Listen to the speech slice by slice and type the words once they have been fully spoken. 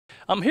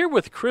I'm here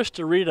with Chris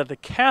DiRita, the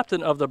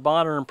captain of the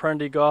Bonner and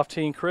Prendie golf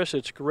team. Chris,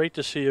 it's great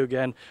to see you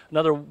again.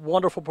 Another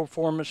wonderful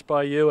performance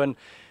by you, and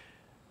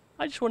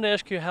I just wanted to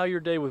ask you how your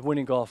day with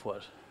winning golf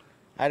was.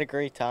 I had a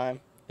great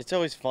time. It's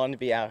always fun to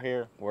be out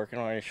here working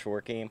on a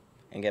short game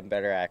and getting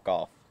better at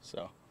golf.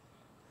 So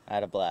I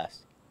had a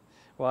blast.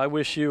 Well, I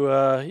wish you,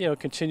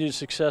 continued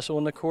success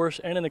on the course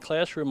and in the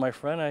classroom, my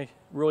friend. I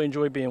really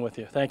enjoyed being with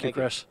you. Thank you,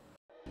 Chris.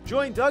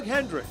 Join Doug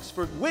Hendricks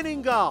for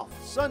Winning Golf,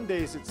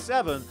 Sundays at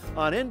 7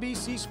 on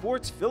NBC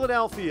Sports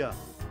Philadelphia.